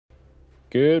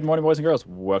Good morning, boys and girls.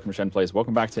 Welcome to Shen Plays.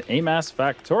 Welcome back to AMASS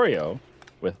Factorio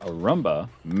with Arumba,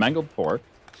 Mangledpork,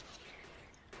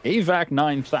 Aavak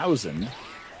 9000,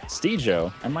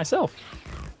 Steejo, and myself.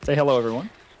 Say hello, everyone.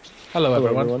 Hello,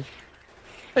 everyone.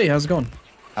 Hey, how's it going?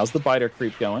 How's the biter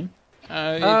creep going?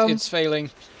 It's failing.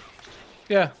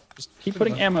 Yeah. Just keep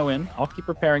putting ammo in. I'll keep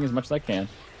repairing as much as I can.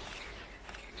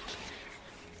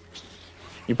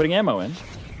 You putting ammo in?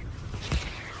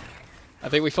 I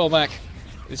think we fall back.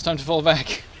 It's time to fall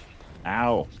back.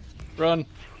 Ow. Run.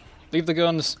 Leave the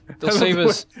guns. They'll save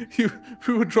us.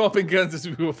 We were dropping guns as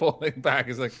we were falling back.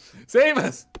 It's like, save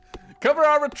us! Cover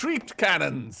our retreat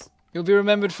cannons! You'll be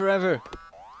remembered forever.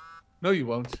 No, you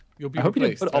won't. You'll be I hope you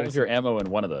didn't replaced put all of your ammo in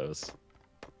one of those.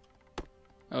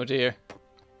 Oh dear.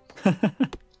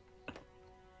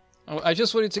 Oh, I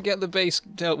just wanted to get the base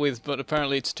dealt with, but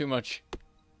apparently it's too much.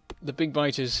 The big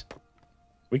biters.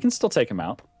 We can still take them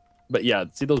out. But yeah,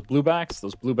 see those bluebacks?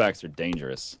 Those bluebacks are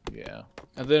dangerous. Yeah.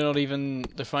 And they're not even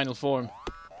the final form.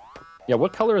 Yeah,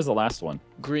 what color is the last one?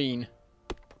 Green.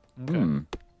 Okay.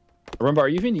 Arumba, are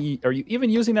you even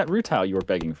using that rutile you were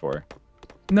begging for?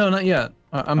 No, not yet.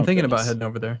 I'm thinking about goodness. heading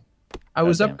over there. I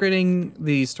was damn. upgrading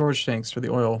the storage tanks for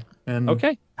the oil, and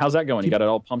Okay. How's that going? You got it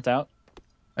all pumped out?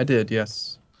 I did,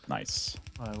 yes. Nice.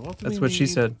 Alright, what do That's we what she need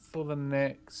said. For the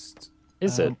next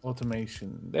Is it?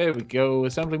 automation. There we go.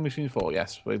 Assembling machine 4.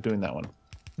 Yes, we're doing that one. It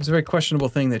was a very questionable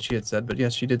thing that she had said, but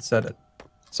yes, she did said it.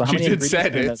 So how She many did said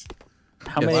ingredients it.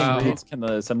 How Yes. many Wow. ingredients can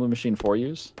the assembly machine 4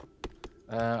 use?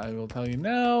 I will tell you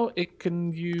now. It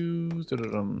can use. It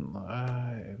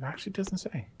actually doesn't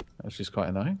say. That's just quite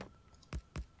annoying.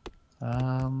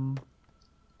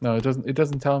 No, it doesn't. It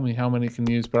doesn't tell me how many it can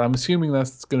use, but I'm assuming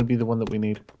that's going to be the one that we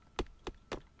need.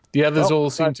 The others Well, all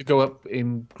seem to go up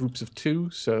in groups of 2.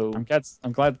 So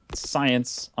I'm glad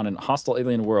science on a hostile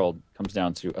alien world comes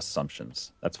down to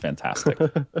assumptions. That's fantastic.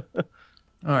 All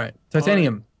right,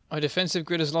 titanium. Our defensive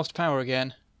grid has lost power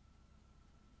again.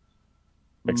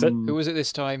 Fix it. Who was it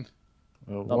this time?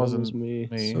 it That wasn't was me.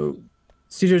 So,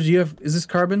 Steejo, do you have? Is this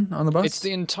carbon on the bus? It's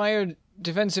the entire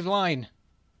defensive line.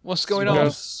 What's going Yeah. on?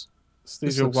 This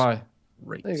Steve, looks why?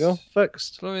 Great. There you go.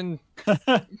 Fixed. Flowing.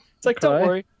 It's like, don't Okay.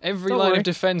 worry. Every Don't line worry. of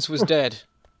defense was dead.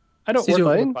 I don't See, work you're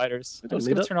with fine. fighters. We I'm don't just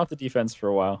need going to it. turn off the defense for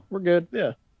a while. We're good.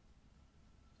 Yeah.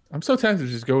 I'm so tempted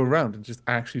to just go around and just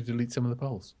actually delete some of the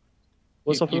poles.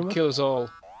 What's up You'd with kill us all.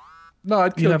 No,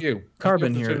 I'd You kill have you. I'd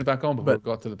carbon have to here, Turn it back on before but- it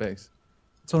got to the base.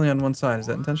 It's only on one side. Is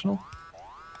that intentional?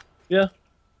 Yeah.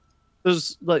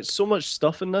 There's like so much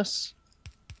stuff in this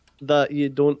that you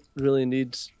don't really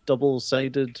need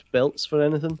double-sided belts for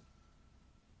anything.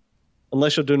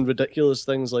 Unless you're doing ridiculous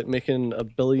things like making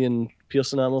 1 billion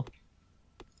piercing ammo.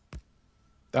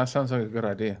 That sounds like a good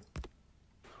idea.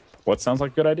 What sounds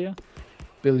like a good idea?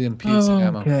 Billion piercing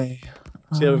ammo. Okay.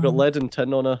 So yeah, we've got lead and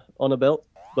tin on a belt,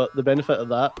 but the benefit of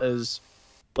that is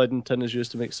lead and tin is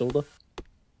used to make solder.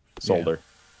 Solder.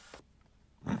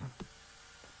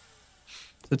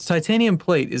 The titanium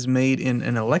plate is made in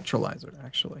an electrolyzer,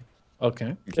 actually.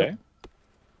 Okay. Okay.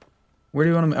 Where do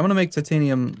you want to? I want to make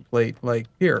titanium plate like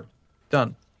here.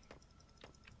 Done.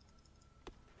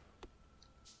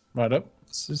 Right up.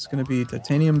 This is going to be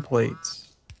titanium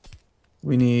plates.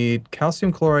 We need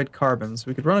calcium chloride carbons.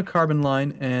 We could run a carbon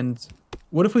line, and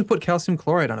what if we put calcium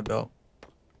chloride on a belt?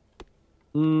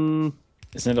 Mm,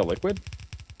 Isn't it a liquid?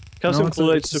 calcium it's a-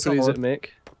 chloride's it's a super easy solid. to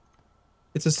make.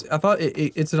 I thought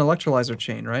it's an electrolyzer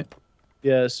chain, right?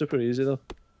 Yeah, it's super easy though.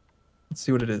 Let's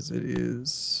see what it is. It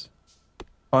is.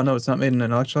 Oh no, it's not made in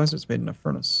an electrolyzer. It's made in a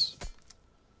furnace.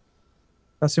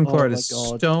 Calcium Oh chloride my is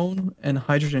God. stone and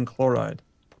hydrogen chloride.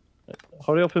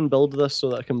 Hurry up and build this so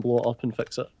that I can blow it up and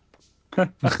fix it.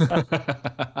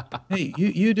 Hey,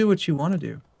 you do what you want to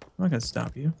do. I'm not gonna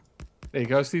stop you. There you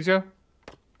go, Steve.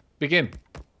 Begin.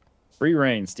 Free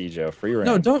reign, Steejo. Free reign.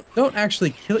 No, don't actually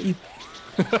kill you.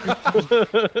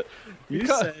 You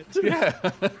can't- said. Yeah.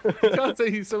 You can't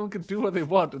say someone can do what they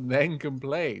want and then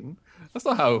complain. That's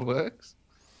not how it works.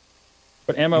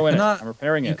 Put ammo in it. cannot- I'm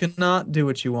repairing You it. cannot do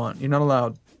what you want. You're not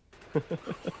allowed. Look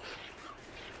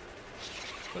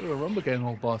at Arumba getting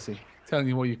all bossy, telling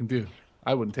you what you can do.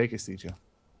 I wouldn't take it, Steve.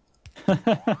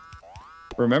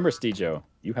 Remember, Steejo,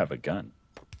 you have a gun.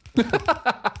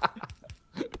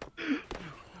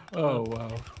 Oh, wow.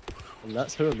 And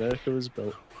that's how America was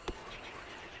built.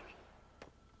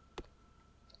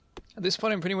 At this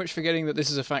point, I'm pretty much forgetting that this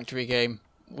is a factory game.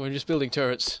 We're just building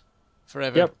turrets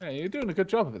forever. Yep. Hey, you're doing a good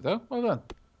job of it, though. Well done.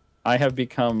 I have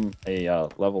become a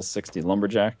level 60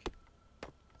 lumberjack.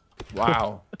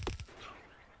 Wow.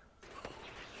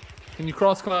 Can you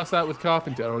cross-class that with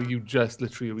carpenter, or are you just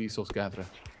literally a resource gatherer?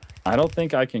 I don't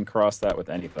think I can cross that with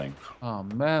anything. Oh,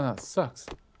 man, that sucks.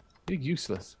 You're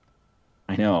useless.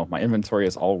 I know. My inventory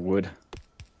is all wood.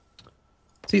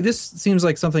 See, this seems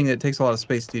like something that takes a lot of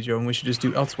space, Steejo, and we should just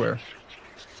do elsewhere.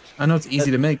 I know it's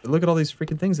easy to make, but look at all these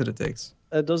freaking things that it takes.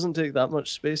 It doesn't take that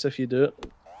much space if you do it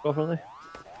properly.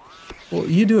 Well,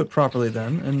 you do it properly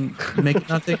then, and make it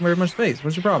not take very much space.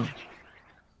 What's your problem?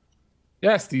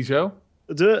 Yes, Steejo.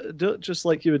 Do it just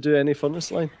like you would do any furnace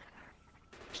line.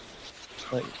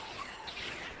 Like,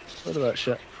 what about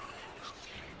shit?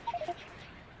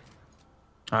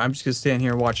 I'm just gonna stand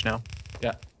here and watch now.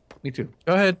 Yeah, me too.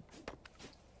 Go ahead.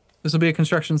 This will be a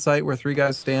construction site where 3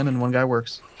 guys stand and 1 guy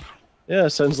works. Yeah,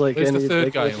 sounds like Where's any the third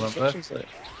regular guy, remember? construction site.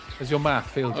 Has your math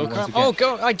failed you Oh, once crap. again? Oh,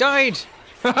 God, I died!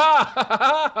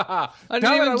 I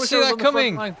didn't even see that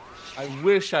coming. I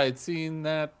wish I had seen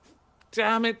that.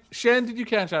 Damn it. Shen, did you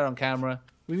catch that on camera?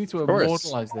 We need to course.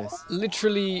 immortalize this.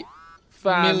 Literally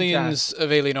Fantastic. millions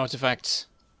of alien artifacts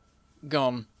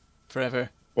gone forever.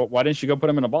 Well, why didn't you go put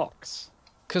them in a box?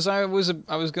 Because I was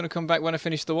going to come back when I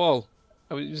finished the wall.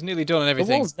 I was nearly done and The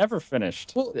everything. wall's never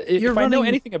finished. Well, If you're I know running-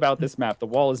 anything about this map, the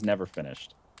wall is never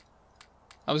finished.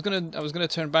 I was gonna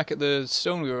turn back at the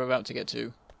stone we were about to get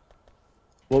to.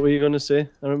 What were you going to say,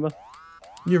 Arumba?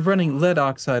 You're running lead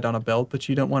oxide on a belt, but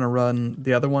you don't want to run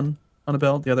the other one on a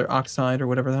belt, the other oxide or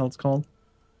whatever the hell it's called,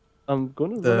 I'm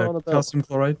going to run on the a belt. calcium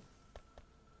chloride.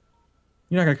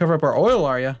 You're not gonna cover up our oil,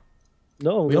 are you?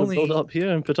 No, I'm We going only- to build it up here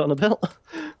and put it on a belt.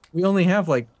 We only have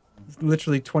like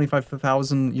literally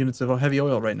 25,000 units of heavy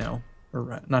oil right now,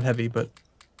 or not heavy, but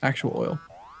actual oil.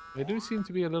 They do seem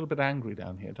to be a little bit angry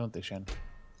down here, don't they, Shen?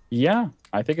 Yeah,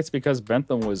 I think it's because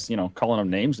Bentham was, calling them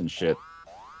names and shit.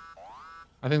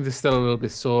 I think they're still a little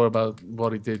bit sore about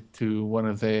what he did to one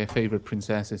of their favorite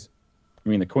princesses. I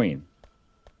mean, the queen.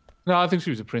 No, I think she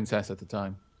was a princess at the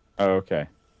time. Oh, okay.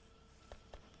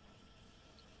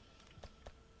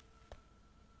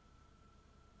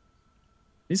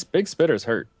 These big spitters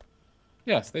hurt.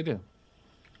 Yes, they do.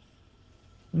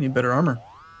 We need better armor.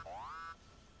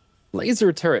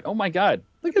 Laser turret. Oh my god.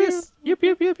 Look at this. Pew,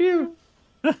 pew, pew, pew.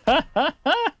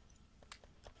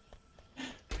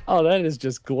 Oh, that is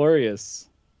just glorious.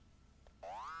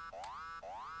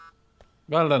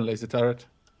 Well done, laser turret.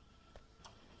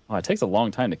 Oh, it takes a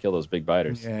long time to kill those big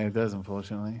biters. Yeah, it does,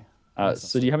 unfortunately.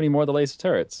 So do you have any more of the laser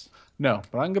turrets? No,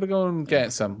 but I'm going to go and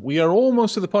get some. We are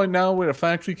almost to the point now where a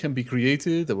factory can be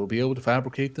created that will be able to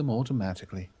fabricate them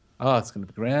automatically. Oh, it's going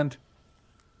to be grand.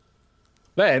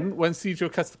 Then, when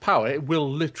Steejo cuts the power, it will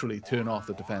literally turn off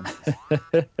the defenses.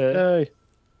 Hey.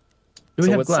 Do we So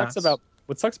have what glass?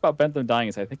 sucks about Bentham dying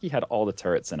is I think he had all the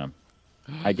turrets in him.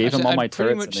 I gave him all my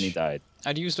turrets and then he died.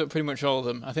 I'd used up pretty much all of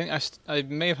them. I think I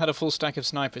may have had a full stack of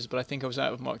snipers, but I think I was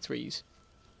out of Mark 3s.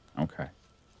 Okay.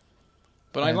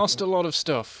 But I lost a lot of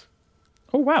stuff.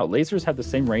 Oh wow, lasers have the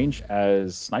same range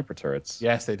as sniper turrets.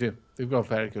 Yes, they do. They've got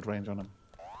very good range on them.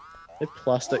 They're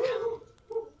plastic.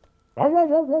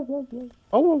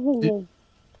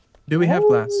 Do we have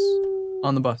glass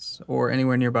on the bus or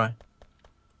anywhere nearby?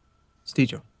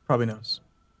 Steejo probably knows.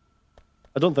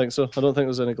 I don't think so. I don't think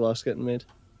there's any glass getting made.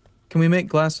 Can we make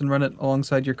glass and run it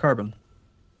alongside your carbon?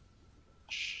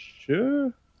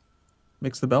 Sure.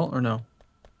 Mix the belt or no?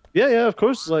 Yeah, of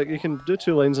course. Like, you can do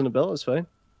 2 lines in a belt, it's fine.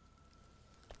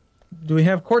 Do we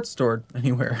have quartz stored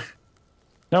anywhere?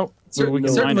 Nope. We can mine it.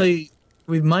 Certainly,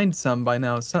 we've mined some by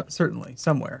now. Certainly,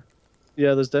 somewhere.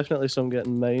 Yeah, there's definitely some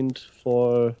getting mined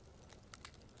for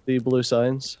the blue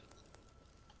signs.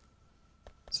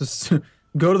 So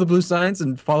go to the blue signs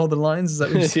and follow the lines. Is that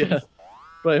what you're saying? Yeah,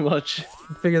 pretty much.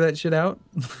 Figure that shit out.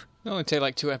 It'll only take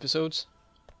like 2 episodes.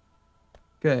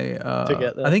 Okay. To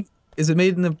get there. I think, is it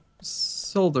made in the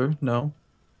solder? No.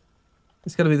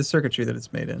 It's got to be the circuitry that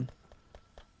it's made in.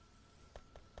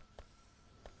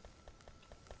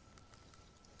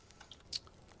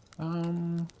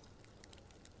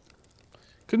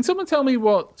 Can someone tell me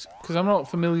what? Because I'm not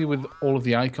familiar with all of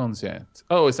the icons yet.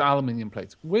 Oh, it's aluminium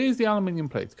plates. Where's the aluminium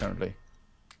plates currently?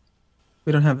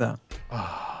 We don't have that.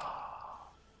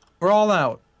 We're all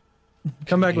out.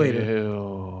 Come back later.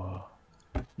 Ew.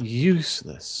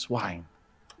 Useless swine.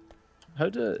 How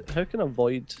can I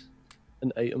void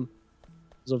an item?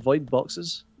 Is there void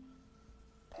boxes?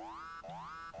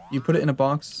 You put it in a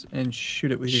box and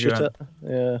shoot it with your Shoot gun. it.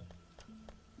 Yeah.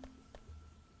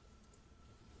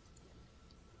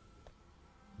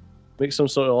 Make some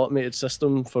sort of automated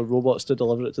system for robots to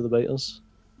deliver it to the biters.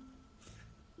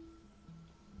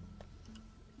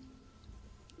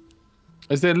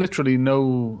 Is there literally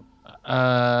no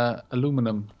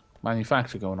aluminum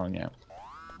manufacture going on yet?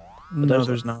 No,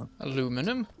 there's not.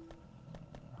 Aluminum?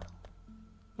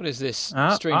 What is this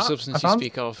Ah, strange I substance you found-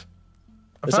 speak of?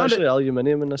 I It's found actually it.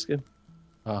 aluminium in this game.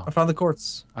 Oh, I found the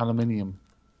quartz. aluminium.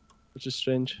 which is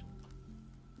strange.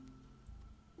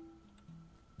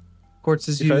 Quartz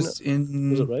is You found used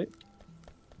in. Was it right?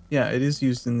 Yeah, it is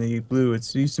used in the blue.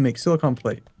 It's used to make silicon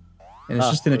plate, and it's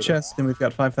just in a chest, and we've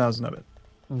got 5,000 of it.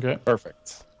 Okay.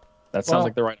 Perfect. That sounds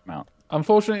like the right amount.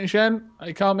 Unfortunately, Shen,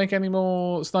 I can't make any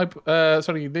more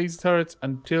laser turrets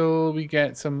until we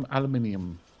get some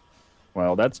aluminium.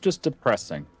 Well, that's just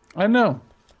depressing. I know.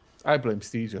 I blame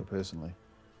Steejo personally.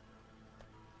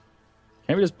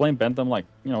 Can't we just blame Bentham, like,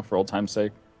 for old time's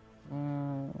sake?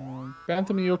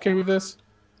 Bentham, are you okay with this?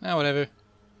 Ah, whatever.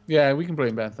 Yeah, we can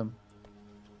blame Bentham.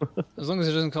 As long as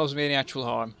it doesn't cause me any actual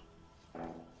harm.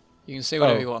 You can say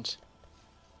whatever you want.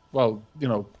 Well,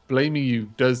 blaming you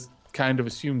does kind of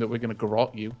assume that we're going to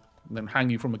garrote you and then hang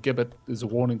you from a gibbet as a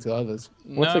warning to others.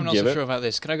 No, I'm not so sure about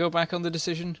this. Can I go back on the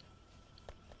decision?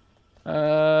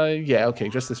 Yeah, okay,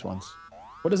 just this once.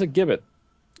 What is a gibbet?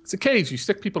 It's a cage you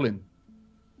stick people in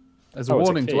as a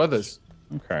warning to others.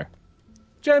 Okay.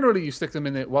 Generally, you stick them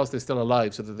in it whilst they're still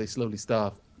alive so that they slowly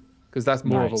starve, because that's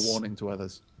more of a warning to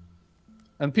others.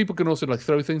 And people can also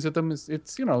throw things at them.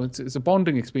 It's a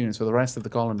bonding experience for the rest of the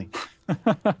colony.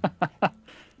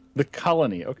 The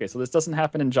colony. Okay, so this doesn't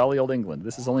happen in jolly old England.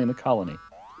 This is only in the colony.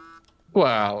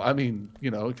 Well, I mean,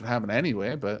 it can happen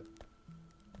anywhere, but...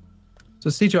 So,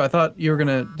 Steejo, I thought you were going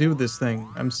to do this thing.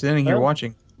 I'm standing here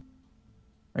watching.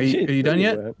 Are you done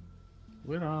yet? You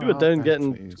were down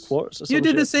getting quartz or something. You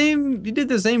did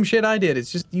the same shit I did.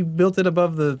 It's just you built it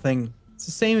above the thing. It's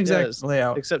the same exact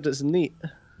layout. Except it's neat.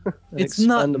 It's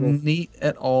not neat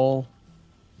at all.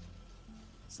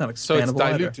 It's not expandable. So it's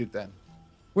diluted then.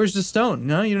 Where's the stone?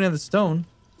 No, you don't have the stone.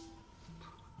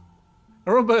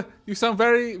 Arumba, you sound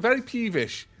very, very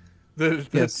peevish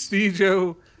that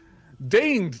Steejo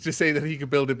deigned to say that he could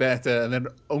build it better and then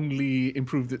only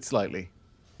improved it slightly.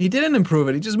 He didn't improve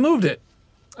it. He just moved it.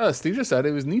 Oh, Steejo said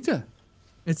it was neater.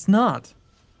 It's not.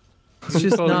 It's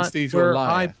just not Steejo where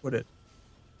I put it.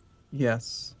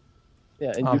 Yes.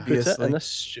 Yeah, and you put it in a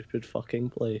stupid fucking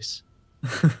place.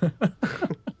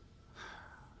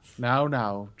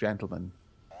 Now, gentlemen.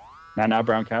 Now,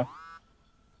 brown cow.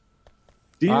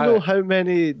 Do you know how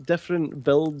many different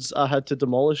builds I had to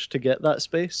demolish to get that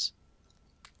space?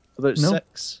 About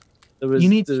 6. There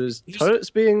was turrets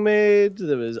being made.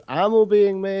 There was ammo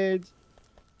being made.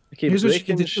 I keep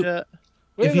breaking shit.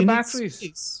 Where are the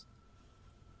batteries?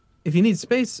 If you need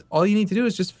space, all you need to do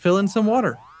is just fill in some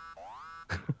water.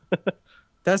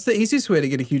 That's the easiest way to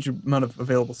get a huge amount of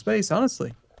available space,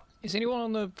 honestly. Is anyone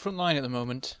on the front line at the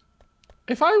moment?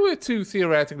 If I were to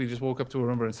theoretically just walk up to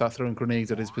Arumba and start throwing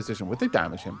grenades at his position, would they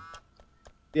damage him?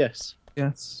 Yes.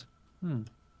 Yes.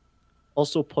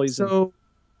 Also poison. So,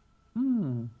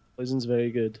 poison's very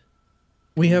good.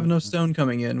 We have no stone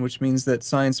coming in, which means that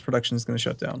science production is going to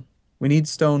shut down. We need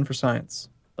stone for science.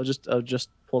 I've just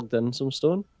plugged in some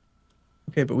stone.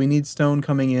 Okay, but we need stone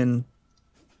coming in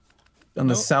on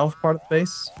the south part of the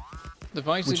base. The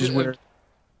Vice which is where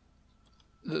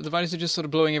the Vice are just sort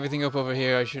of blowing everything up over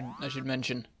here. I should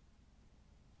mention.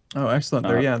 Oh, excellent!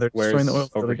 They're destroying the oil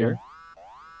over here.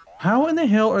 How in the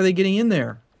hell are they getting in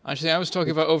there? Actually, I was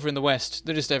talking about over in the west.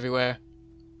 They're just everywhere.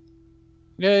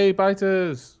 Yay,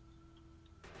 biters!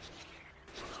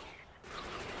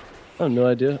 I have no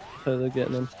idea how they're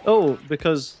getting in. Oh,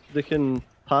 because they can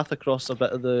path across a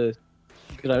bit of the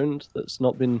ground that's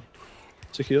not been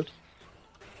secured.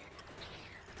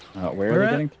 Where are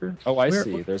they getting through? Oh, I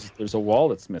see. There's a wall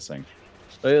that's missing.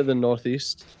 Right at the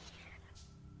northeast.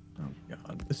 Oh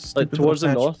god! This Like towards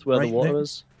the north, where the water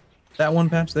is. That one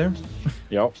patch there.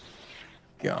 Yep.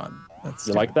 God, that's.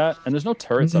 You like that? And there's no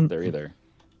turrets up there either.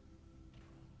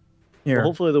 Here. Well,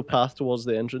 hopefully they'll path towards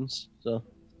the entrance. So.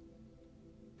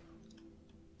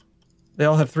 They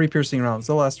all have 3 piercing rounds.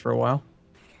 They'll last for a while.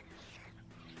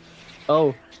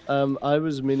 Oh, I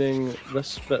was meaning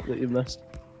this bit that you missed.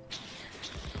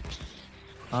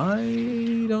 I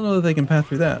don't know that they can pass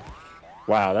through that.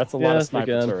 Wow, that's a lot of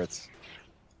sniper turrets.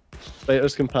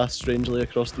 Fighters can pass strangely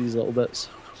across these little bits.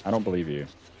 I don't believe you.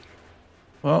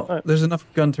 Well, there's enough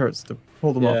gun turrets to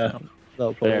pull them off now.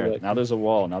 That'll probably work. Now there's a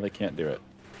wall. Now they can't do it.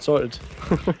 Sorted.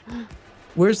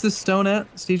 Where's the stone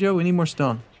at, Steejo? We need more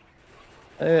stone.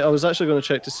 I was actually going to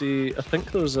check to see. I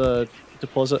think there's a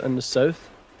deposit in the south,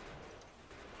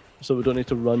 so we don't need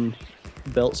to run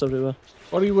belts everywhere.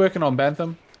 What are you working on,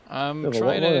 Bentham? I'm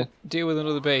trying to deal with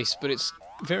another base, but it's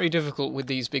very difficult with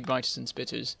these big biters and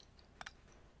spitters.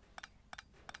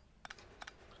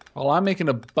 Well, I'm making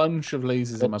a bunch of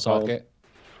lasers in my pocket.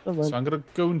 So I'm going to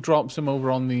go and drop some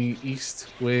over on the east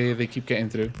where they keep getting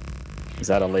through. Is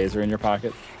that a laser in your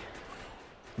pocket?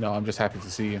 No, I'm just happy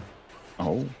to see you.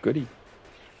 Oh, goody.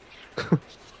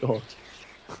 God.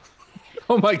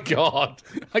 Oh my god.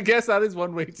 I guess that is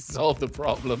one way to solve the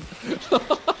problem.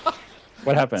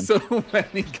 What happened? So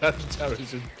many gun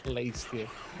turrets just placed here.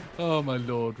 Oh my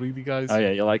lord, really, guys? Oh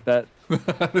yeah, you like that?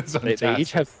 That is They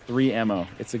each have 3 ammo.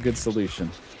 It's a good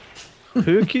solution.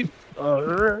 Who keep?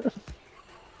 What?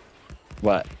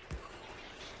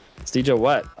 Steejo,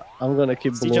 what? I'm gonna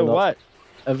keep Steejo, blowing up. what?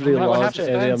 Every What large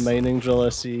happened? area mining drill I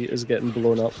see is getting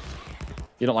blown up.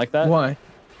 You don't like that? Why?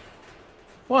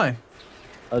 Why?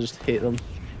 I just hate them.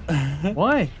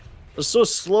 Why? They're so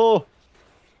slow.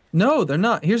 No, they're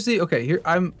not. Here's the here.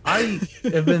 I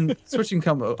have been switching a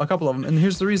couple of them, and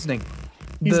here's the reasoning.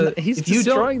 He's if you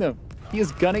destroying them. He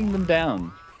is gunning them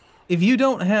down. If you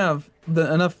don't have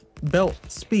enough belt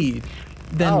speed,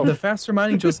 then the faster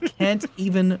mining just can't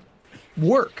even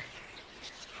work.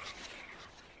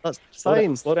 That's Slow fine.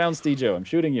 down, slow down, Steejo. I'm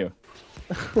shooting you.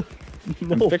 No,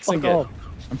 I'm fixing fuck it. off.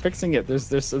 I'm fixing it.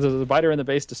 There's a biter in the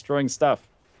base destroying stuff.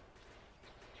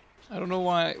 I don't know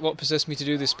what possessed me to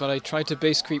do this, but I tried to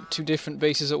base creep 2 different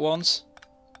bases at once,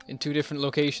 in 2 different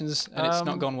locations, and it's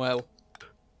not gone well.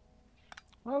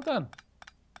 Well done.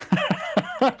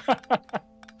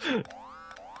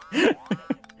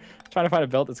 Trying to find a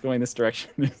belt that's going this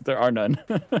direction. There are none.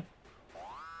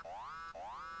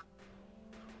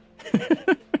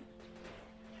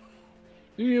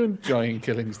 Are you enjoying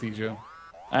killing Steejo?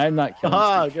 I'm not killing.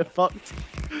 Ah, get fucked.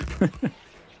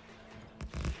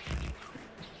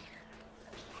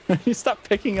 You stop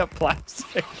picking up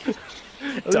plastic.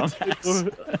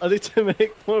 Dumbass. I need to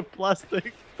make more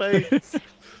plastic pipes.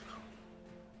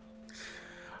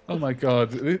 Oh my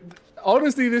god.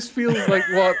 Honestly, this feels like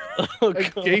what Oh, a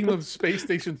God. game of Space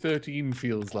Station 13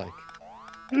 feels like.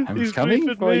 I'm He's coming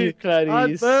briefing for me. you,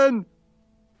 Clarice. Admin.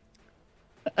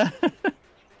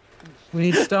 We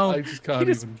need I stone. just He can't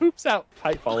just even. poops out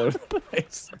pipe all over the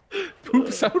place.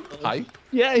 Poops out pipe?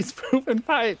 Yeah, he's pooping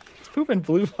pipe. He's pooping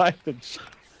blue pipe and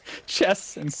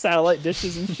chests and satellite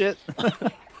dishes and shit.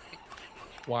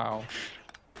 Wow.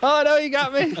 Oh no, you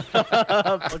got me.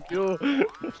 Fuck you.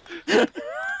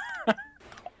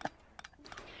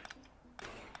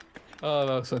 Oh,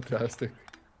 that was fantastic.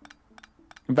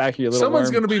 I'm back here, you little Someone's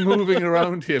worm. going to be moving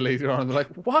around here later on. They're like,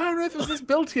 why on earth was this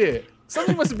built here?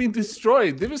 Something must have been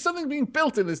destroyed. There was something being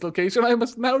built in this location. I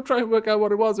must now try and work out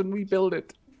what it was and rebuild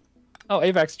it. Oh,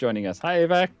 Aavak's joining us. Hi,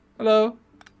 Aavak. Hello?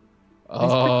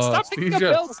 Stop picking up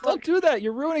Steejo. belts. Don't do that.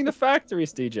 You're ruining the factory,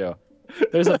 Steejo.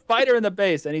 There's a fighter in the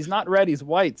base, and he's not red. He's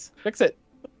white. Fix it.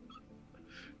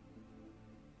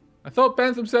 I thought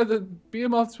Bentham said that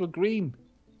behemoths were green.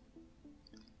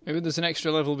 Maybe there's an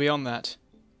extra level beyond that.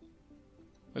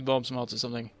 With Bob's mods or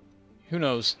something. Who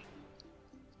knows?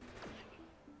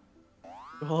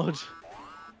 God.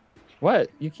 What?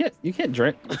 You can't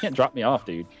drop me off,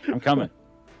 dude. I'm coming.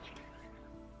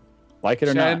 Like it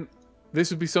or Shen, not. this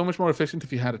would be so much more efficient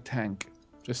if you had a tank.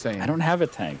 Just saying. I don't have a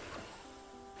tank.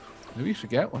 Maybe you should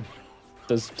get one.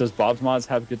 Does Bob's Mods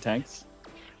have good tanks?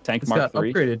 Tank It's Mark got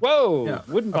III. upgraded. Whoa! Yeah,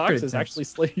 Wooden upgraded boxes tanks. actually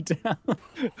slow you down.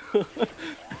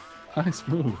 Nice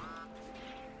move.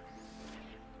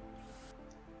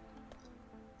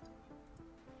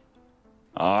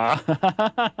 Ah.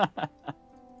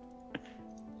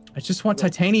 I just want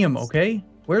titanium, okay?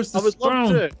 Where's the I would love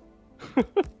stone? to.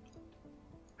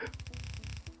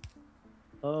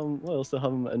 What else do I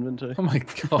have in my inventory? Oh my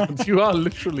god, you are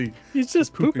literally He's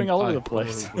just pooping all over the pipe all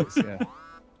place. over the place, yeah.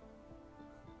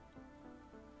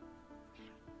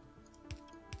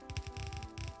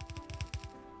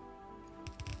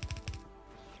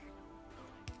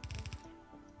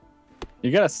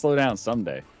 You gotta slow down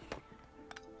someday.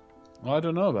 Well, I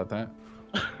don't know about that.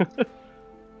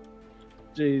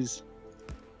 Jeez.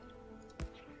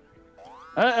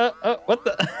 What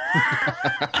the?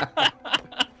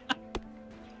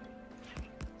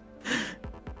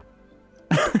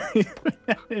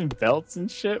 In belts and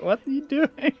shit. What are you doing?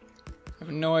 I have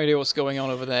no idea what's going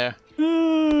on over there.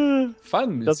 Fun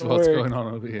is Doesn't what's work. going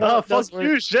on over here. Oh, it does fuck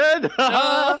you, Shen!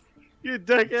 You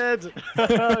dickhead!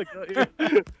 Got you.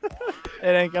 It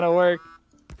ain't gonna work.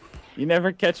 You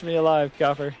never catch me alive,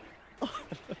 Copper.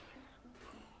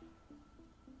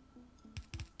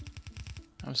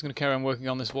 I'm just going to carry on working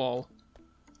on this wall.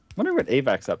 Wonder what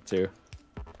Aavak's up to.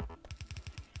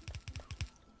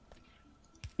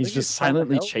 He's Think just he's trying to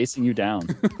silently help. chasing you down.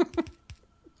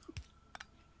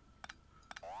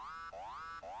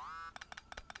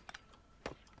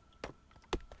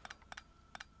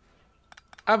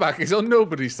 Aavak is on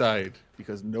nobody's side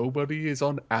because nobody is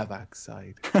on Aavak's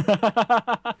side.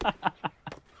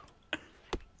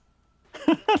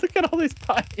 Look at all these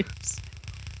pipes.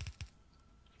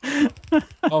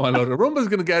 Oh my lord, Arumba's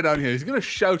gonna get down here. He's gonna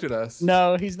shout at us.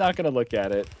 No, he's not gonna look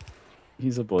at it.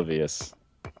 He's oblivious.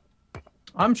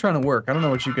 I'm trying to work. I don't know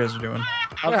what you guys are doing.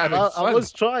 I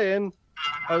was trying.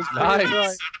 I was trying.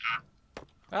 Nice.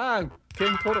 Ah,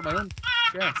 King caught up my own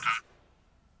chest.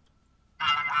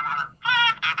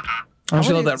 I'm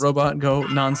just let that robot go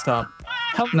nonstop.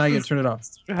 Now you can turn it off.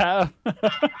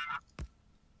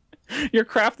 You're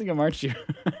crafting them, aren't you?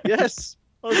 Yes.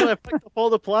 I was gonna pick up all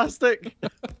the plastic.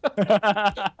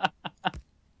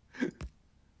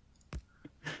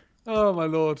 Oh my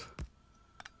lord.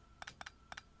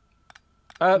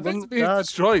 This is being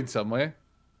destroyed somewhere.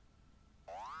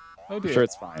 Oh I'm dear. sure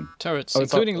it's fine. Turrets, Oh,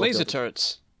 it's including up- laser up-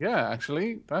 turrets. Yeah,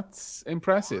 actually, that's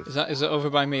impressive. Is it over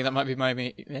by me? That might be my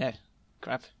me. Yeah.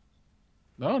 Crap.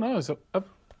 No, it's up. Oh,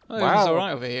 Wow. it's all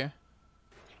right over here.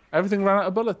 Everything ran out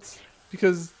of bullets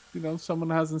because, someone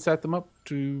hasn't set them up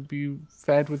to be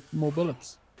fed with more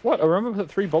bullets. What? Arumba put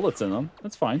 3 bullets in them.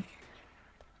 That's fine.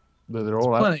 But they're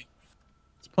all out. Plenty.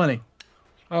 It's plenty.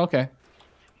 Oh, okay.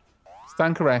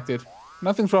 Stand corrected.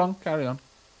 Nothing's wrong. Carry on.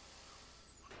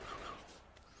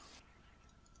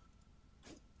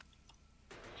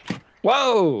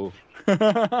 Whoa!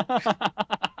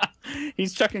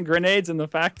 He's chucking grenades in the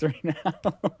factory now.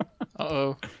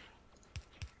 Uh-oh.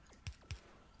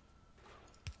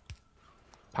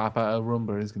 Papa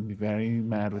Arumba is going to be very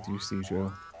mad with you,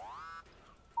 Steejo.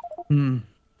 Hmm.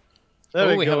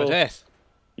 There we go. have a death.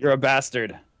 You're a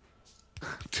bastard.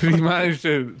 Did he manage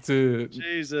to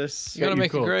Jesus. You gotta you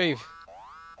make a caught. grave.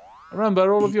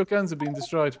 Remember, all of your guns have been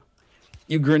destroyed.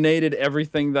 You grenaded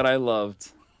everything that I loved.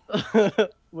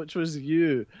 Which was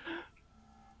you.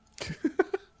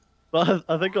 But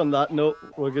I think on that note,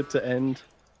 we're good to end.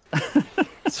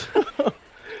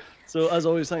 So as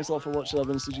always, thanks a lot for watching. I've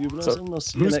been Steejo. So, I'll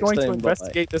see you who's next going time. to Bye-bye.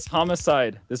 investigate this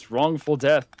homicide, this wrongful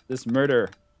death, this murder,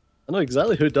 I know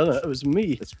exactly who done it. It was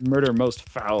me. this murder most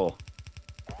foul?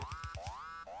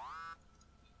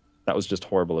 That was just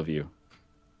horrible of you.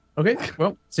 Okay,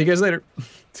 well, see you guys later.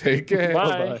 Take care. Bye.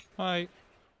 Bye-bye. Bye.